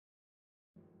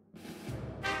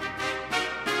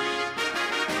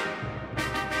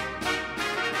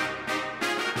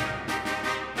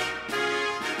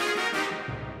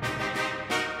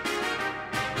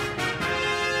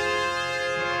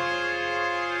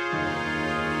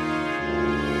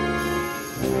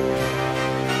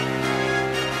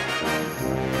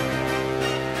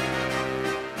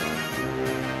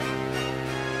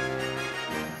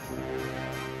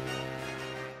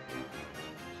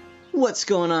What's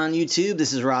going on YouTube?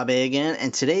 This is Rob A again,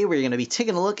 and today we're going to be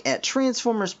taking a look at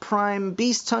Transformers Prime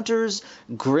Beast Hunters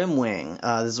Grimwing.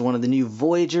 This is one of the new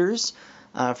Voyagers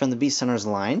from the Beast Hunters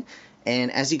line,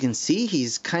 and as you can see,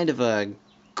 he's kind of a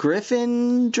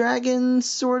griffin dragon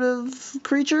sort of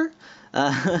creature.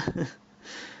 Either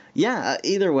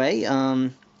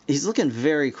way, he's looking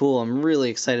very cool. I'm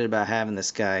really excited about having this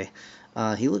guy.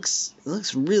 He looks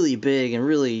really big and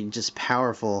really just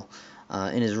powerful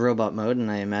in his robot mode,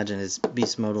 and I imagine his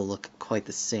beast mode will look quite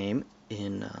the same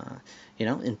in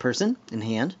in person, in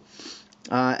hand.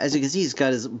 As you can see, he's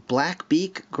got his Black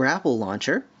Beak grapple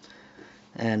launcher,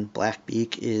 and Black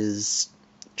Beak is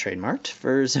trademarked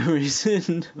for some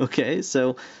reason. Okay,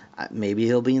 so maybe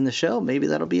he'll be in the show. Maybe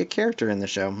that'll be a character in the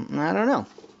show. I don't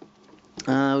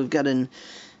know. We've got an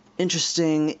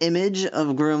interesting image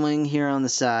of Grimwing here on the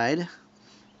side.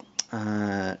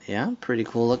 Yeah, pretty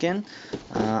cool looking.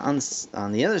 On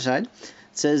the other side, it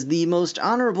says, the most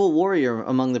honorable warrior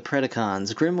among the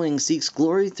Predacons, Grimwing seeks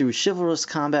glory through chivalrous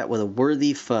combat with a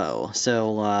worthy foe.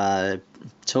 So,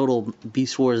 total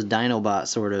Beast Wars Dinobot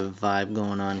sort of vibe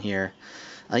going on here.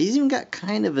 He's even got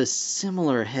kind of a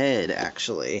similar head,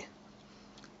 actually.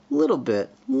 Little bit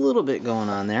going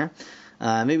on there.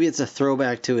 Maybe it's a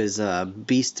throwback to his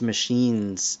Beast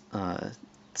Machines.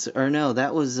 Or no,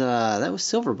 that was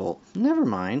Silverbolt. Never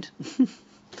mind.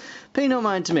 Pay no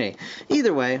mind to me.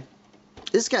 Either way,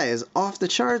 this guy is off the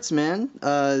charts, man.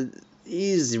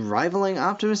 He's rivaling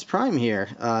Optimus Prime here.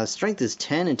 Strength is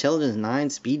 10, intelligence 9,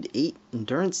 speed 8,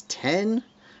 endurance 10,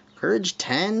 courage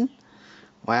 10.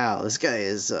 Wow, this guy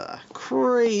is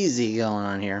crazy going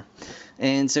on here.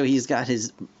 And so he's got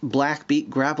his Black Beak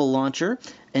grapple launcher,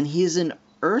 and he's an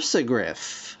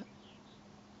Ursagriff.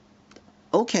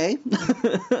 Okay.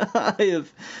 I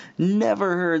have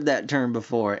never heard that term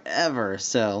before, ever,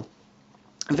 so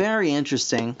very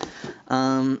interesting.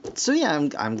 So yeah,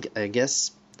 I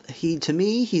guess to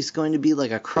me he's going to be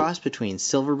like a cross between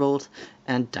Silverbolt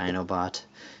and Dinobot.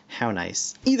 How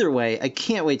nice. Either way, I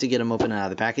can't wait to get him open out of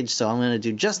the package, so I'm going to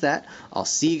do just that. I'll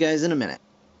see you guys in a minute.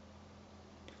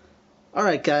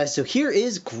 Alright guys, so here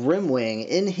is Grimwing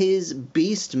in his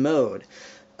beast mode.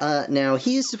 Now,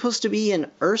 he is supposed to be an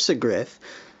Ursagriff,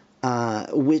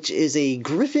 which is a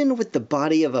griffin with the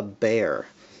body of a bear.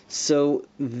 So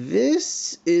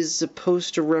this is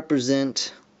supposed to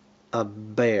represent a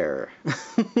bear.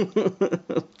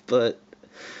 But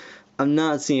I'm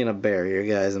not seeing a bear here,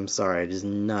 guys. I'm sorry, just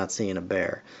not seeing a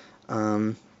bear.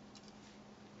 There's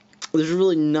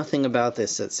really nothing about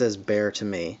this that says bear to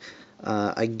me.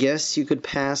 I guess you could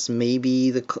pass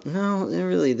maybe no,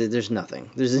 really, there's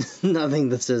nothing. There's nothing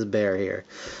that says bear here.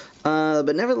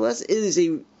 But nevertheless, it is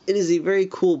a very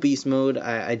cool beast mode.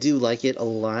 I do like it a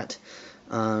lot.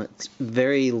 It's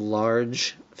very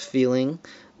large feeling.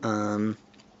 And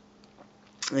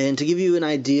to give you an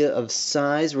idea of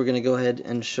size, we're going to go ahead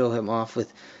and show him off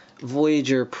with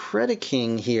Voyager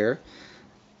Predaking here.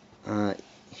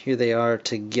 Here they are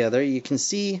together. You can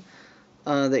see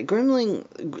that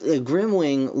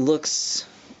Grimwing looks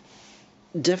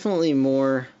definitely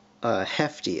more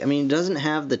hefty. I mean, it doesn't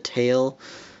have the tail,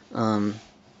 the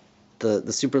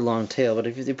super long tail, but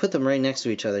if you put them right next to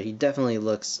each other, he definitely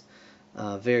looks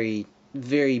very,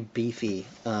 very beefy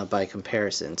by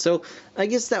comparison. So I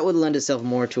guess that would lend itself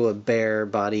more to a bear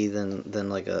body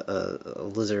than like a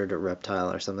lizard or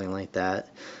reptile or something like that.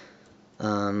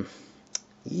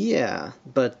 Yeah,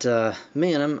 but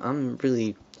man, I'm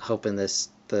really hoping this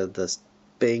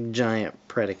big giant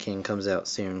Predaking comes out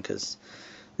soon, because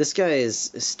this guy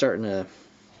is starting to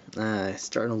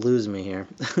lose me here.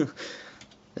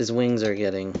 His wings are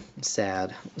getting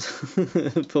sad.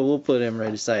 But we'll put him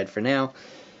right aside for now,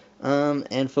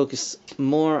 and focus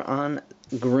more on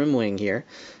Grimwing here.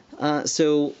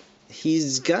 So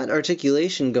he's got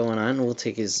articulation going on. We'll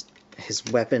take his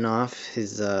weapon off,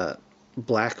 his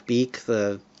Black Beak,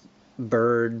 the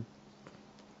bird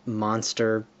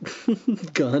monster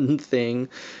gun thing,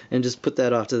 and just put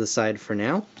that off to the side for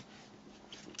now.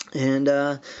 And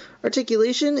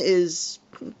articulation is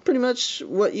pretty much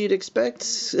what you'd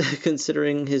expect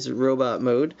considering his robot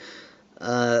mode.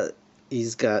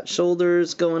 He's got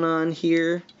shoulders going on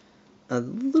here, a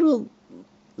little,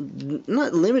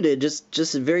 not limited,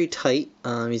 just very tight.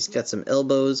 He's got some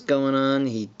elbows going on.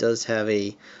 He does have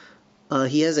he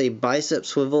has a bicep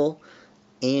swivel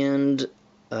and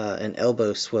an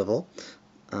elbow swivel.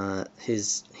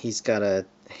 He's got a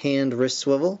hand-wrist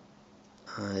swivel.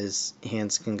 His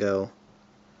hands can go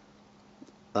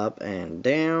up and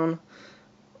down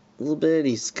a little bit.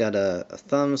 He's got a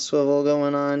thumb swivel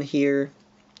going on here.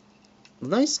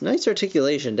 Nice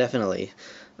articulation, definitely.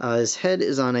 His head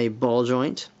is on a ball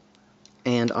joint,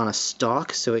 and on a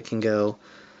stalk, so it can go,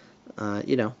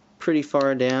 you know, pretty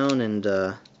far down and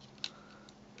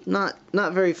not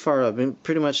very far up. And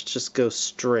pretty much just go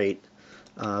straight.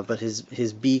 But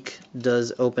his beak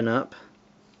does open up.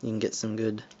 You can get some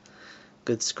good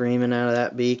screaming out of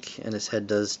that beak, and his head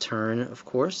does turn, of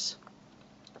course.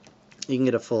 You can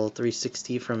get a full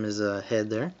 360 from his head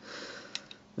there.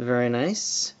 Very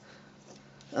nice.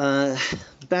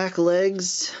 Back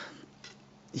legs.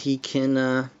 He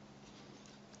can.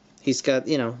 He's got,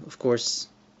 you know, of course,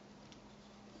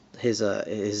 his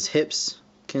hips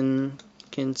can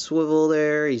swivel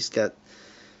there. He's got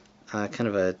kind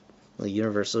of a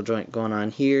universal joint going on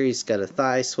here. He's got a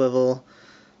thigh swivel,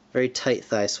 very tight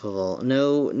thigh swivel.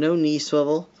 No knee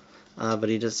swivel, but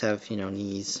he does have, you know,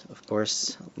 knees, of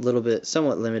course, a little bit,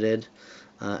 somewhat limited,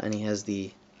 and he has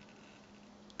the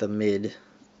mid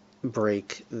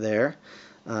break there.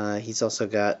 He's also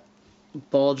got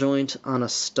ball joint on a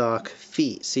stalk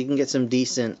feet, so you can get some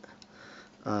decent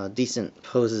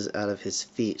poses out of his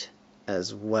feet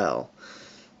as well.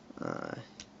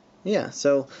 Yeah,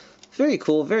 so very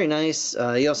cool, very nice.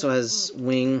 He also has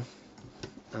wing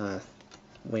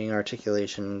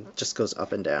articulation, just goes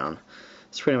up and down.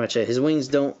 That's pretty much it. His wings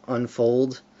don't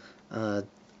unfold.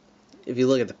 If you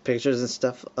look at the pictures and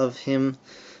stuff of him,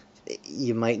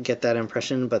 you might get that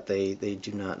impression, but they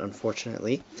do not,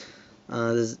 unfortunately.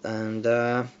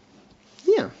 Yeah,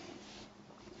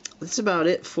 that's about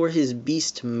it for his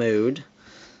beast mode.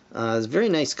 It's very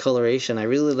nice coloration. I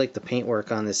really like the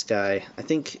paintwork on this guy. I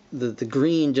think the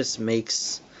green just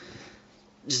makes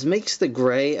the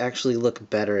gray actually look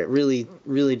better. It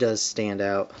really does stand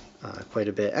out quite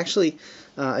a bit. Actually,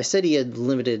 I said he had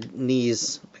limited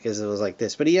knees because it was like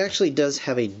this, but he actually does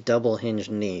have a double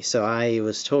hinged knee, so I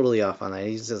was totally off on that.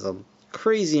 He has a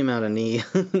crazy amount of knee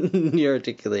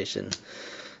articulation.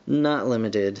 Not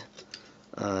limited,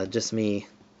 just me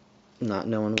not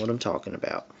knowing what I'm talking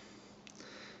about.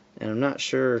 And I'm not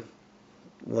sure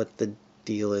what the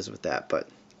deal is with that, but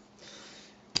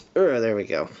there we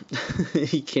go.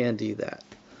 He can do that.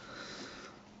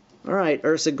 Alright,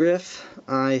 Ursa Griff,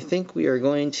 I think we are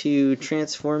going to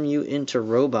transform you into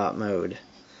robot mode.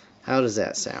 How does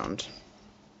that sound?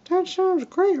 That sounds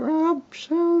great, Rob.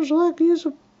 Sounds like he's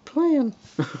a plan.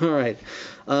 Alright,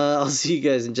 I'll see you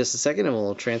guys in just a second and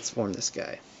we'll transform this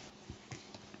guy.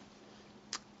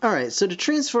 Alright, so to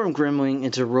transform Grimwing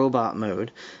into robot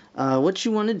mode, what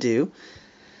you want to do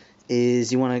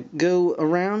is you want to go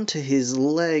around to his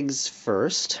legs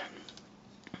first,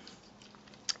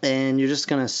 and you're just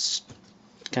going to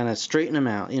kind of straighten them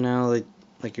out, you know,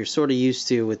 like you're sort of used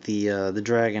to with the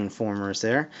dragon formers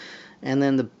there. And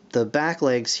then the back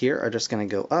legs here are just going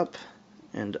to go up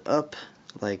and up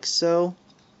like so.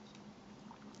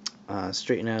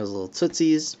 Straighten out his little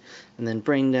tootsies, and then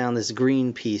bring down this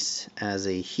green piece as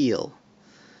a heel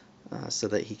so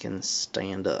that he can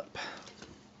stand up.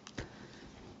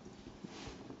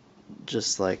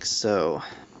 Just like so.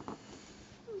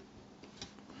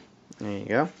 There you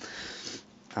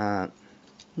go.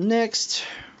 Next,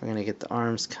 we're going to get the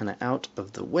arms kind of out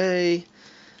of the way,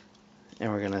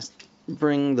 and we're going to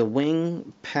bring the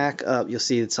wing pack up. You'll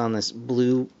see it's on this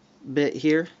blue bit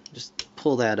here. Just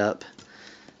pull that up,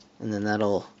 and then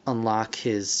that'll unlock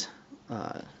his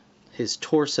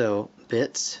torso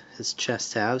bits, his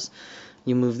chest halves.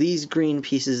 You move these green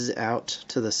pieces out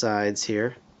to the sides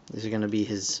here. These are going to be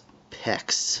his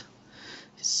pecs,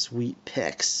 his sweet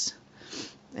pecs.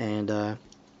 And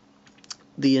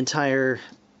the entire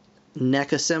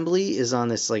neck assembly is on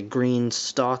this like green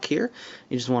stalk here.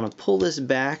 You just want to pull this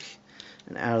back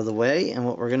and out of the way, and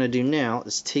what we're going to do now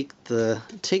is take the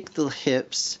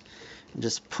hips and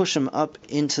just push them up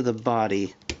into the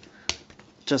body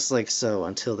just like so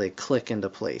until they click into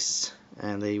place,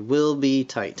 and they will be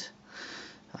tight.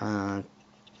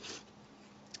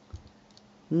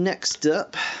 Next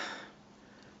up,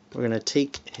 we're going to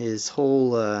take his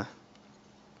whole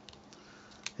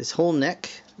neck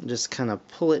and just kind of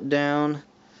pull it down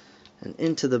and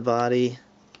into the body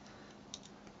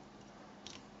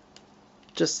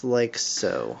just like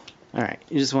so. Alright,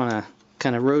 you just want to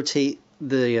kind of rotate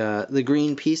the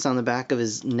green piece on the back of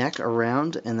his neck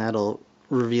around, and that'll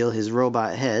reveal his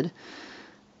robot head.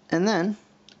 And then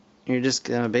you're just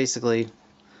going to basically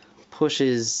push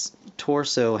his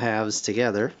torso halves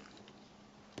together.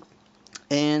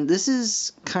 And this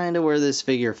is kind of where this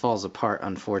figure falls apart,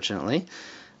 unfortunately.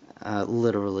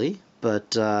 Literally.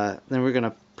 But then we're going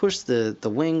to push the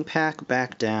wing pack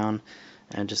back down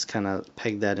and just kind of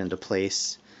peg that into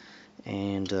place.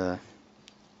 And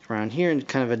around here, and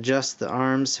kind of adjust the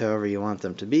arms however you want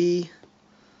them to be.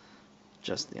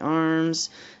 Adjust the arms.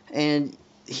 And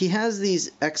he has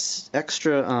these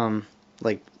extra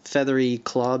like feathery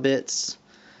claw bits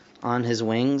on his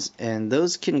wings, and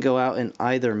those can go out in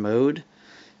either mode.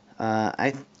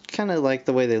 I kind of like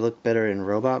the way they look better in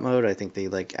robot mode. I think they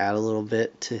like add a little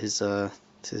bit to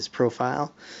his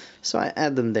profile, so I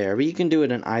add them there. But you can do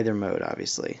it in either mode,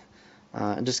 obviously.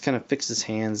 And just kind of fix his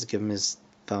hands, give him his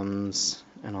thumbs,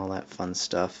 and all that fun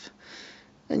stuff.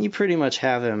 And you pretty much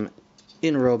have him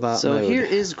in robot mode. So here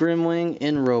is Grimwing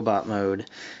in robot mode,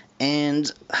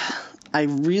 and I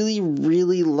really,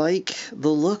 really like the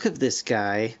look of this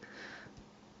guy,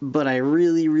 but I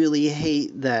really, really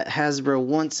hate that Hasbro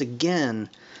once again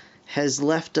has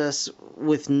left us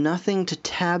with nothing to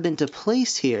tab into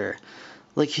place here.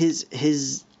 Like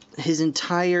his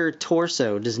entire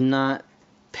torso does not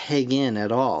peg in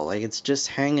at all. Like it's just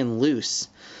hanging loose.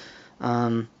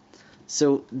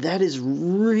 So that is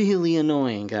really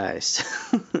annoying, guys.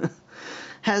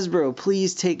 Hasbro,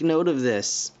 please take note of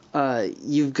this.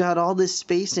 You've got all this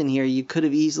space in here. You could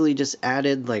have easily just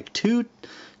added like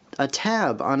a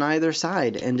tab on either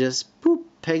side and just boop,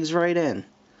 pegs right in.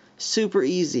 Super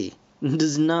easy.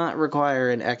 Does not require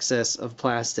an excess of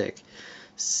plastic.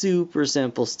 Super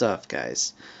simple stuff,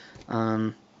 guys.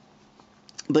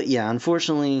 But yeah,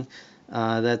 unfortunately,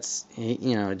 that's,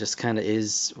 you know, it just kind of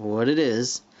is what it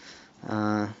is.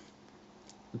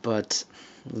 But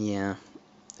yeah,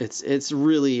 it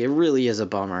really is a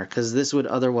bummer, because this would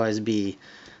otherwise be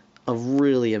a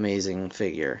really amazing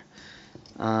figure.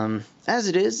 As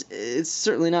it is, it's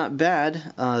certainly not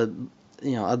bad,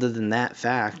 you know, other than that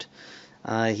fact.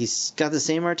 He's got the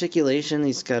same articulation,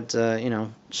 he's got, you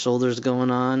know, shoulders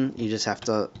going on. You just have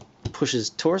to push his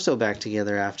torso back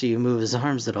together after you move his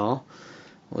arms at all,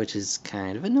 which is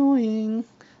kind of annoying.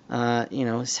 You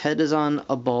know, his head is on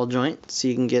a ball joint, so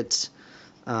you can get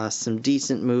some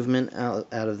decent movement out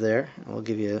of there. I'll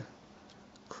give you a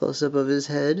close-up of his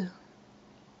head.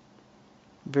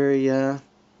 Very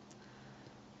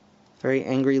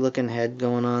angry-looking head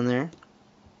going on there.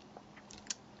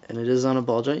 And it is on a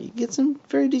ball joint. You get some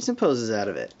very decent poses out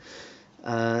of it.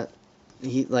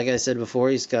 Like I said before,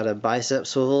 he's got a bicep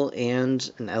swivel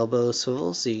and an elbow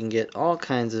swivel, so you can get all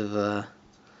kinds of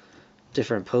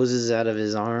different poses out of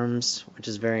his arms, which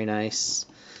is very nice.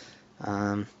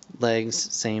 Legs,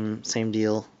 same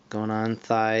deal going on.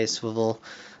 Thigh swivel.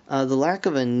 The lack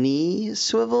of a knee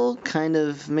swivel kind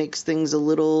of makes things a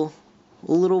little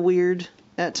weird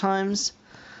at times,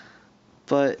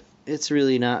 but it's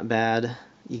really not bad.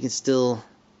 You can still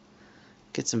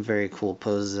get some very cool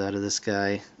poses out of this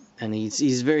guy, and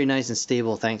he's very nice and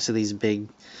stable thanks to these big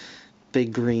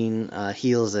green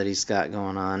heels that he's got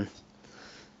going on.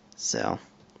 So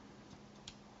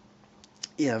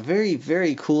yeah,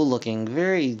 very cool looking,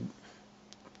 very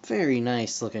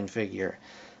nice looking figure.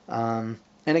 And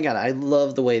again, I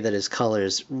love the way that his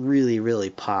colors really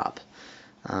pop.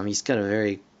 He's got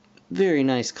a very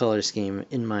nice color scheme,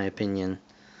 in my opinion.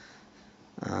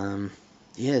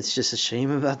 Yeah, it's just a shame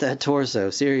about that torso,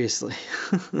 seriously.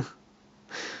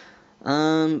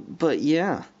 But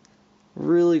yeah,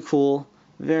 really cool,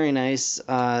 very nice.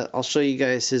 I'll show you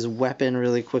guys his weapon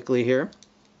really quickly here.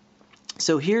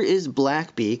 So here is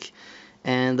Blackbeak,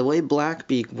 and the way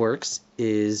Blackbeak works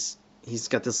is he's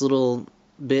got this little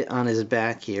bit on his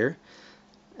back here,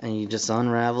 and you just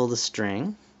unravel the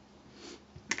string,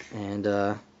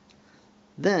 and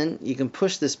then you can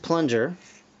push this plunger,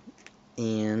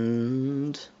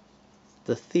 and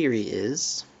the theory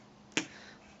is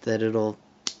that it'll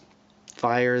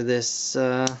fire this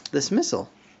this missile.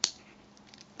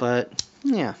 But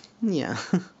yeah.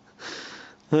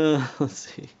 Let's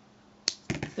see.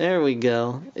 There we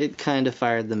go. It kind of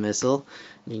fired the missile.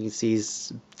 You can see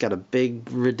he's got a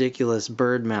big, ridiculous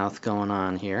bird mouth going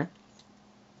on here.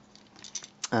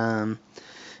 And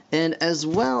as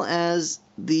well as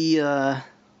the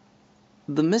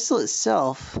missile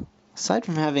itself, aside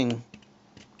from having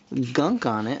gunk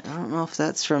on it, I don't know if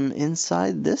that's from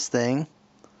inside this thing.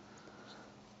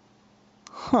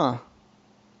 Huh.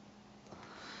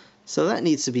 So that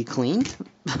needs to be cleaned.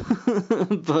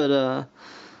 But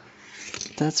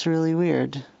that's really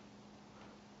weird.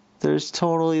 There's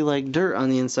totally like dirt on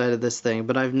the inside of this thing,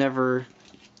 but I've never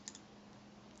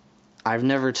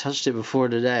touched it before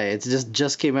today. It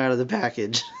just came out of the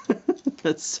package.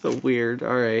 That's so weird.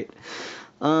 All right.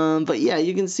 But yeah,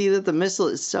 you can see that the missile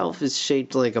itself is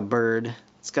shaped like a bird.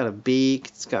 It's got a beak,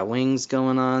 it's got wings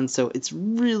going on, so it's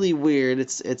really weird.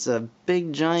 It's a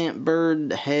big giant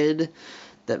bird head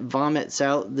that vomits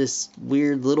out this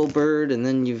weird little bird, and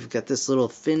then you've got this little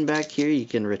fin back here. You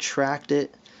can retract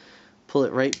it, pull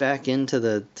it right back into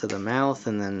the mouth,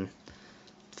 and then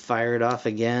fire it off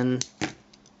again,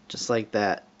 just like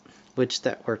that. which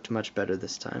that worked much better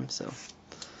this time. So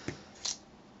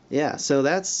yeah, so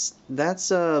that's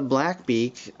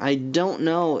Blackbeak. I don't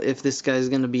know if this guy's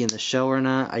going to be in the show or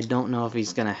not. I don't know if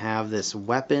he's going to have this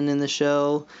weapon in the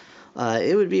show.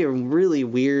 It would be a really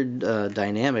weird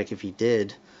dynamic if he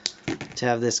did, to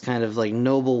have this kind of like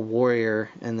noble warrior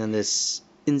and then this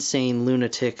insane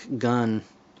lunatic gun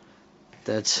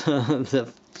that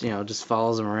that just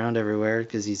follows him around everywhere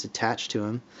because he's attached to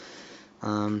him.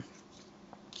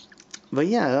 But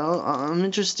yeah, I'm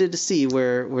interested to see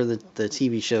where the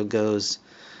TV show goes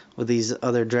with these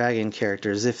other dragon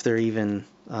characters, if they're even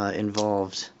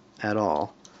involved at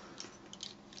all.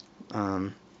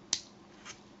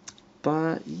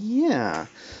 But yeah,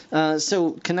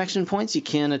 so connection points, you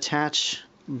can attach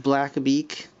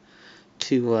Blackbeak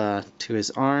to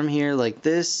his arm here like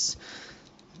this.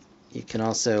 You can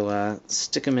also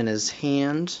stick him in his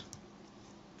hand.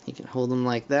 You can hold him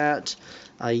like that.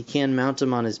 You can mount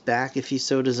him on his back if you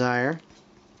so desire,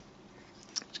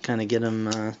 to kind of get him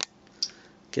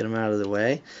out of the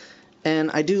way.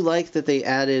 And I do like that they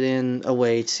added in a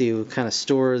way to kind of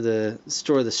store the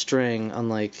string,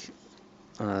 unlike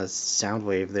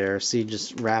Soundwave there. So you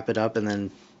just wrap it up and then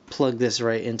plug this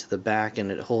right into the back,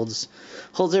 and it holds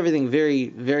everything very,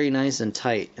 very nice and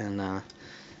tight, and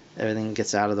everything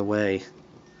gets out of the way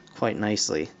quite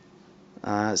nicely.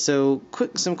 So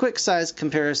some quick size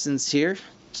comparisons here.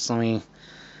 Just let me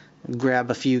grab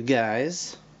a few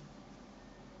guys.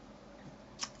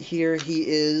 Here he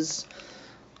is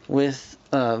with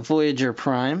Voyager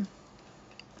Prime.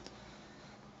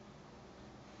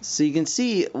 So you can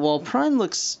see, while Prime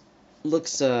looks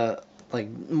like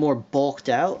more bulked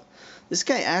out, this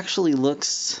guy actually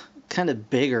looks kind of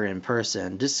bigger in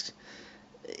person.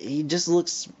 He just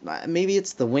looks, maybe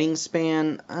it's the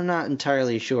wingspan, I'm not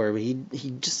entirely sure, but he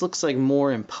just looks like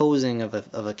more imposing of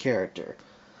a character.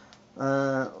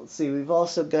 Let's see, we've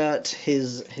also got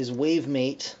his wave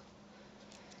mate,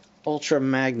 Ultra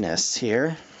Magnus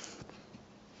here.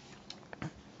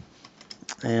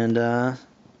 And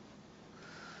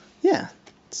yeah,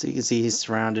 so you can see he's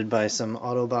surrounded by some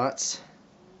Autobots.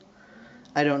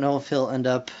 I don't know if he'll end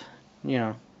up,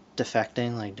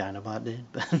 defecting like Dinobot did,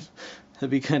 but that'd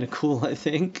be kind of cool, I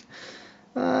think.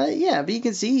 Yeah, but you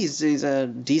can see he's a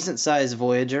decent sized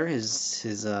Voyager.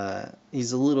 He's a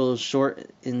little short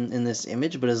in this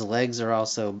image, but his legs are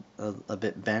also a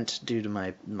bit bent due to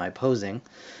my posing.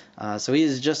 So he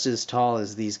is just as tall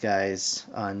as these guys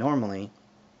normally.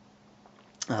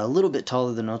 A little bit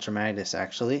taller than Ultra Magnus,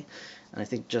 actually, and I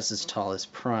think just as tall as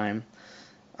Prime.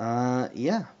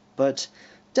 Yeah, but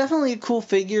definitely a cool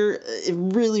figure. It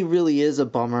really, really is a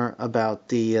bummer about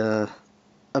the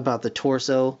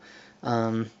torso.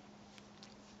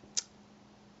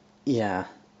 Yeah,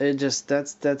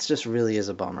 that's just really is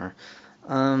a bummer.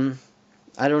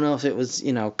 I don't know if it was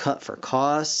cut for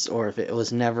costs or if it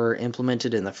was never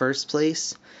implemented in the first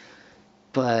place,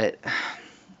 but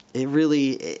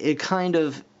it kind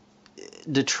of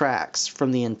detracts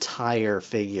from the entire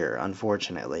figure,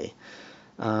 unfortunately.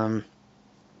 But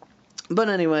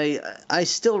anyway, I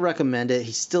still recommend it.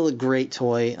 He's still a great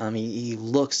toy. He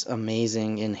looks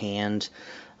amazing in hand.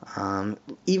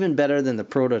 Even better than the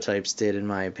prototypes did, in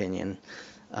my opinion.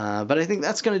 But I think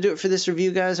that's going to do it for this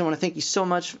review, guys. I want to thank you so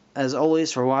much, as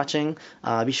always, for watching.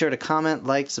 Be sure to comment,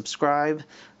 like, subscribe.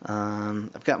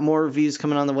 I've got more reviews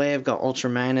coming on the way. I've got Ultra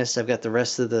Magnus. I've got the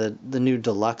rest of the new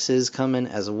deluxes coming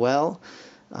as well.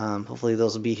 Hopefully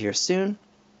those will be here soon.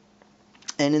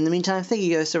 And in the meantime, thank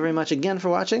you guys so very much again for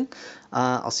watching.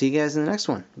 I'll see you guys in the next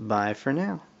one. Bye for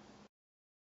now.